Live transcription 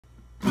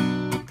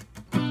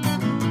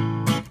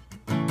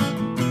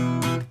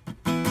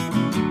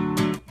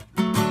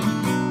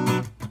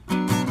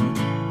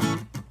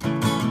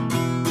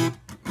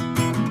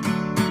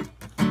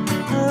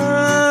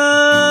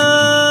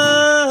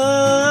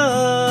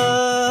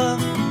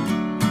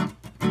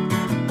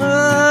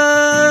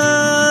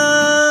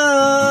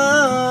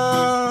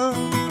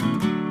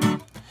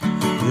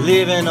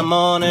leave in the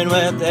morning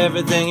with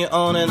everything you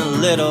own in a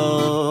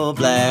little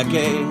black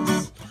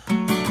case.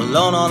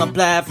 Alone on a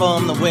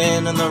platform, the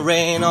wind and the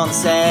rain on a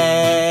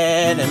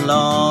sad and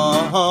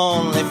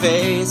lonely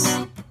face.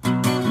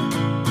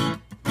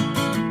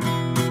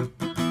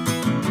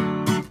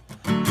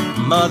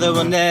 Mother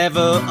will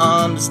never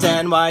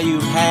understand why you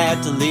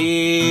had to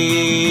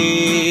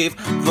leave,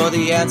 for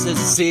the answers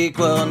you seek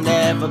will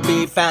never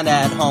be found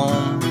at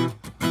home.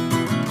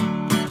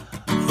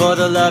 For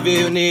the love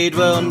you need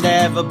will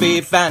never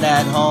be found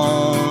at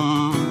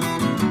home.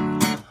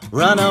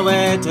 Run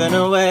away, turn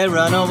away,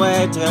 run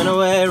away, turn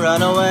away,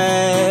 run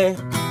away.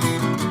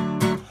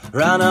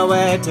 Run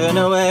away, turn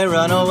away,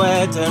 run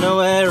away, turn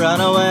away, run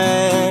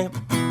away.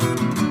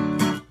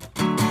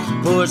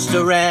 Pushed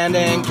around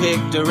and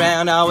kicked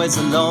around, always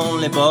a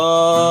lonely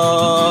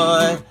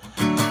boy.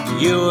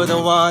 You were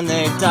the one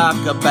they talk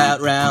about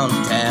round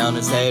town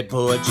as they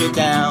put you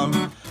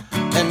down.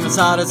 And as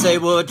hard as they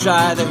would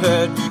try, they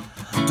hurt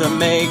to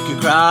make you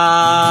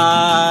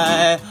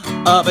cry.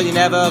 Oh, but you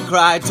never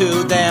cried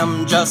to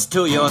them, just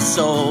to your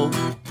soul.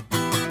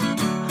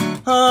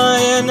 Oh,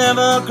 you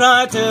never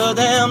cried to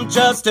them,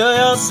 just to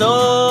your soul.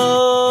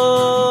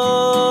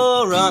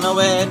 Run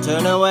away,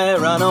 turn away,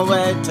 run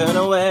away, turn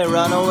away,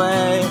 run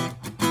away.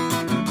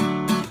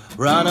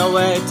 Run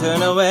away,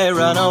 turn away,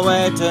 run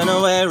away, turn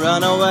away,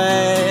 run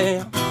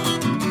away.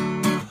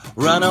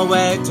 Run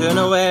away, turn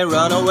away,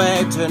 run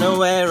away, turn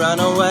away, run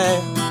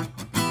away.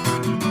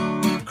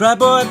 Cry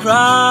boy,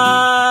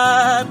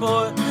 cry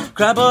boy,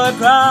 cry boy,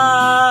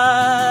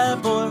 cry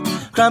boy,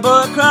 cry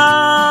boy,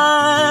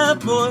 cry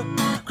boy,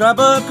 cry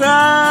boy,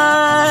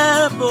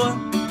 cry boy.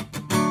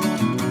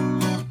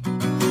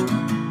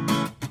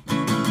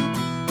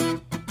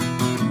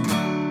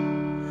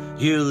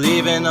 You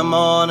leave in the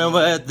morning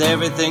with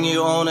everything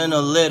you own in a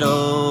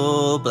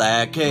little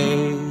black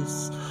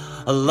case.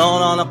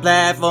 Alone on a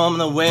platform,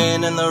 the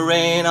wind and the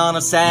rain on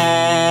a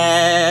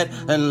sad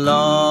and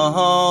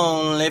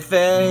lonely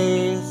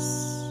face.